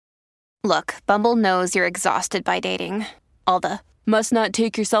Look, Bumble knows you're exhausted by dating. All the must not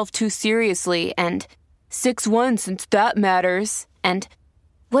take yourself too seriously and 6'1" since that matters. And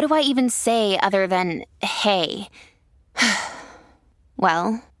what do I even say other than hey?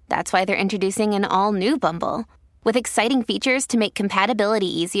 Well, that's why they're introducing an all-new Bumble with exciting features to make compatibility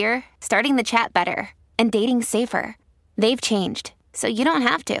easier, starting the chat better, and dating safer. They've changed, so you don't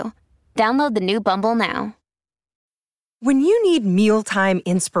have to. Download the new Bumble now. When you need mealtime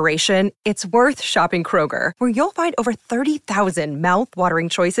inspiration, it's worth shopping Kroger, where you'll find over 30,000 mouth-watering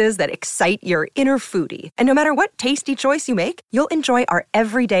choices that excite your inner foodie. And no matter what tasty choice you make, you'll enjoy our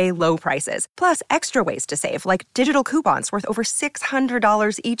everyday low prices, plus extra ways to save, like digital coupons worth over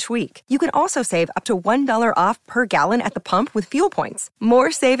 $600 each week. You can also save up to $1 off per gallon at the pump with fuel points.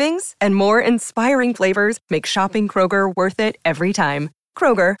 More savings and more inspiring flavors make shopping Kroger worth it every time.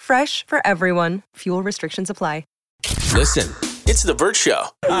 Kroger, fresh for everyone. Fuel restrictions apply. Listen, it's The Bert Show.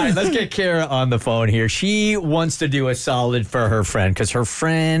 All right, let's get Kara on the phone here. She wants to do a solid for her friend because her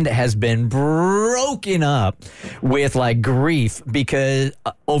friend has been broken up with like grief because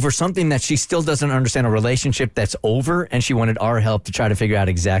over something that she still doesn't understand, a relationship that's over, and she wanted our help to try to figure out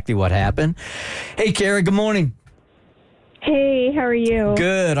exactly what happened. Hey, Kara, good morning. Hey, how are you?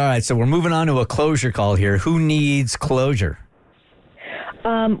 Good. All right, so we're moving on to a closure call here. Who needs closure?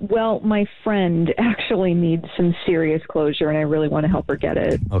 Well, my friend actually needs some serious closure, and I really want to help her get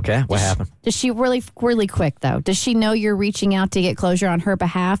it. Okay, what happened? Does she really quick, though? Does she know you're reaching out to get closure on her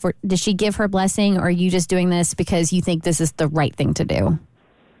behalf, or does she give her blessing, or are you just doing this because you think this is the right thing to do?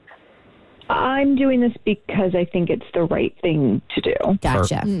 I'm doing this because I think it's the right thing to do.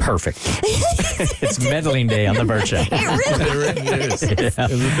 Gotcha. Perfect. It's meddling day on the Bert Show. It really is. Yeah. It's a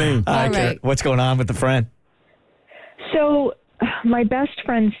thing. All right, Kara, what's going on with the friend? So, my best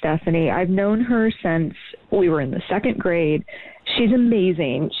friend, Stephanie, I've known her since we were in the second grade. She's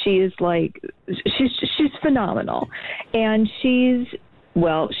amazing. She's phenomenal. And she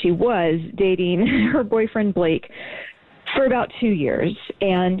was dating her boyfriend, Blake, for about 2 years.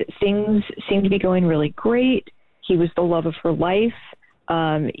 And things seemed to be going really great. He was the love of her life.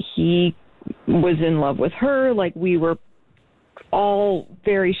 He was in love with her. Like, we were all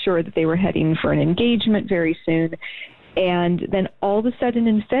very sure that they were heading for an engagement very soon. And then all of a sudden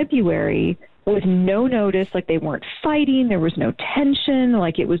in February, with no notice, like they weren't fighting, there was no tension,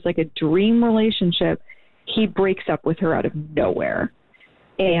 like it was like a dream relationship, he breaks up with her out of nowhere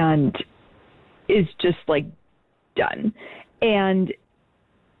and is just like done. And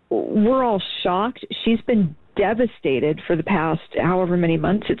we're all shocked. She's been devastated for the past however many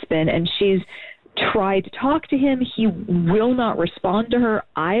months it's been, and she's tried to talk to him. He will not respond to her.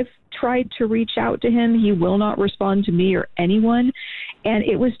 I've tried to reach out to him. He will not respond to me or anyone. And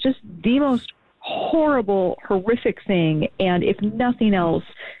it was just the most horrible, horrific thing. And if nothing else,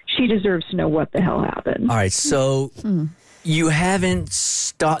 she deserves to know what the hell happened. All right, so you haven't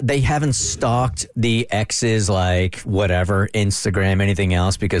they haven't stalked the exes, like whatever, Instagram, anything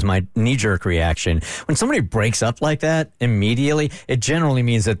else, because my knee-jerk reaction, when somebody breaks up like that immediately, it generally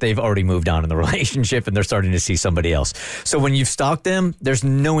means that they've already moved on in the relationship and they're starting to see somebody else. So when you've stalked them, there's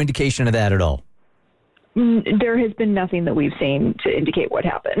no indication of that at all. There has been nothing that we've seen to indicate what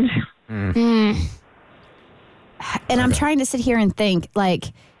happened. And I'm trying to sit here and think, like,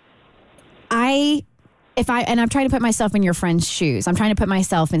 I'm trying to put myself in your friend's shoes. I'm trying to put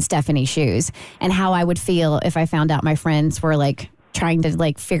myself in Stephanie's shoes and how I would feel if I found out my friends were like trying to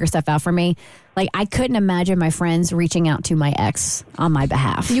like figure stuff out for me. Like, I couldn't imagine my friends reaching out to my ex on my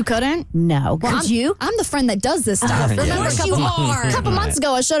behalf. You couldn't? No. Well, Could you? I'm the friend that does this stuff. Yeah. Remember a couple months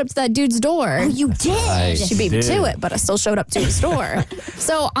ago, I showed up to that dude's door. Oh, you did? She beat me to it, but I still showed up to his door.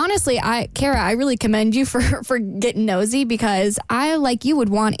 So honestly, Kara, I really commend you for getting nosy, because I, like you, would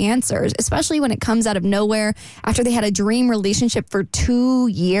want answers, especially when it comes out of nowhere after they had a dream relationship for 2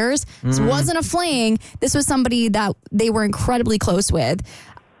 years. This wasn't a fling. This was somebody that they were incredibly close with.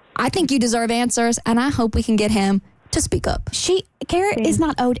 I think you deserve answers, and I hope we can get him to speak up. Kara is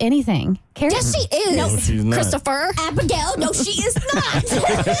not owed anything. Kara, Yes, she is. No, she's not. Christopher. Abigail, no, she is not.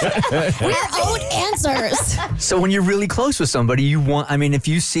 We're owed answers. So when you're really close with somebody, if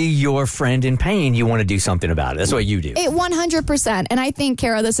you see your friend in pain, you want to do something about it. That's what you do. 100%. And I think,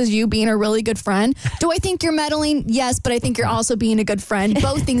 Kara, this is you being a really good friend. Do I think you're meddling? Yes, but I think you're also being a good friend.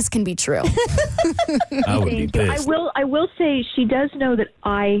 Both things can be true. I would be Thank you. pissed. I will say she does know that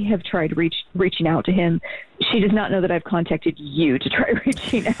I have tried reaching out to him. She does not know that I've contacted you to try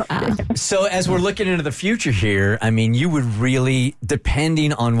reaching out to him. So as we're looking into the future here, you would really,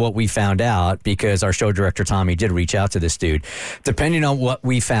 depending on what we found out, because our show director, Tommy, did reach out to this dude, depending on what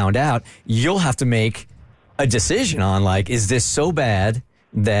we found out, you'll have to make a decision on, like, is this so bad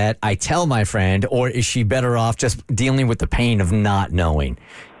that I tell my friend, or is she better off just dealing with the pain of not knowing?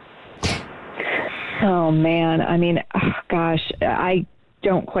 Oh, man. I mean, gosh, I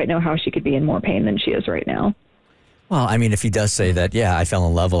don't quite know how she could be in more pain than she is right now. Well, I mean, if he does say that, yeah, I fell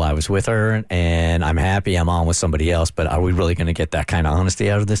in love while I was with her and I'm happy I'm on with somebody else, but are we really going to get that kind of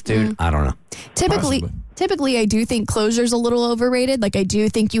honesty out of this dude? I don't know. Typically, I do think closure's a little overrated. Like, I do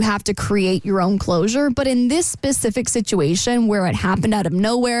think you have to create your own closure. But in this specific situation where it happened out of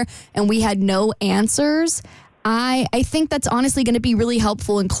nowhere and we had no answers, I think that's honestly going to be really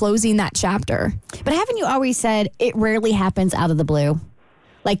helpful in closing that chapter. But haven't you always said it rarely happens out of the blue?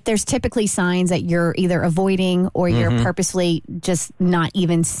 Like, there's typically signs that you're either avoiding or you're purposely just not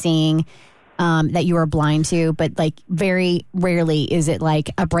even seeing that you are blind to. But, like, very rarely is it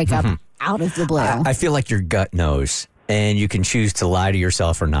like a breakup out of the blue. I feel like your gut knows, and you can choose to lie to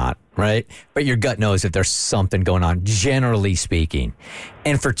yourself or not, right? But your gut knows if there's something going on, generally speaking.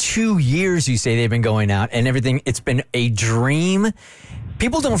 And for 2 years, you say they've been going out and everything, it's been a dream.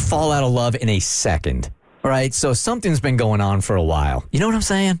 People don't fall out of love in a second. Right, so something's been going on for a while. You know what I'm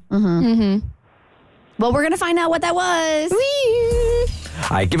saying? Well, we're going to find out what that was.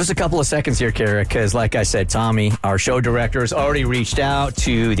 All right, give us a couple of seconds here, Kara, because like I said, Tommy, our show director, has already reached out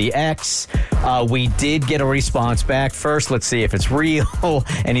to the ex. We did get a response back. First, let's see if it's real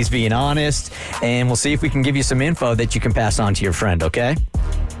and he's being honest, and we'll see if we can give you some info that you can pass on to your friend, okay?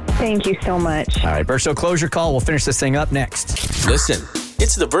 Thank you so much. All right, Bert Show, close your call. We'll finish this thing up next. Listen,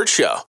 it's The Bert Show.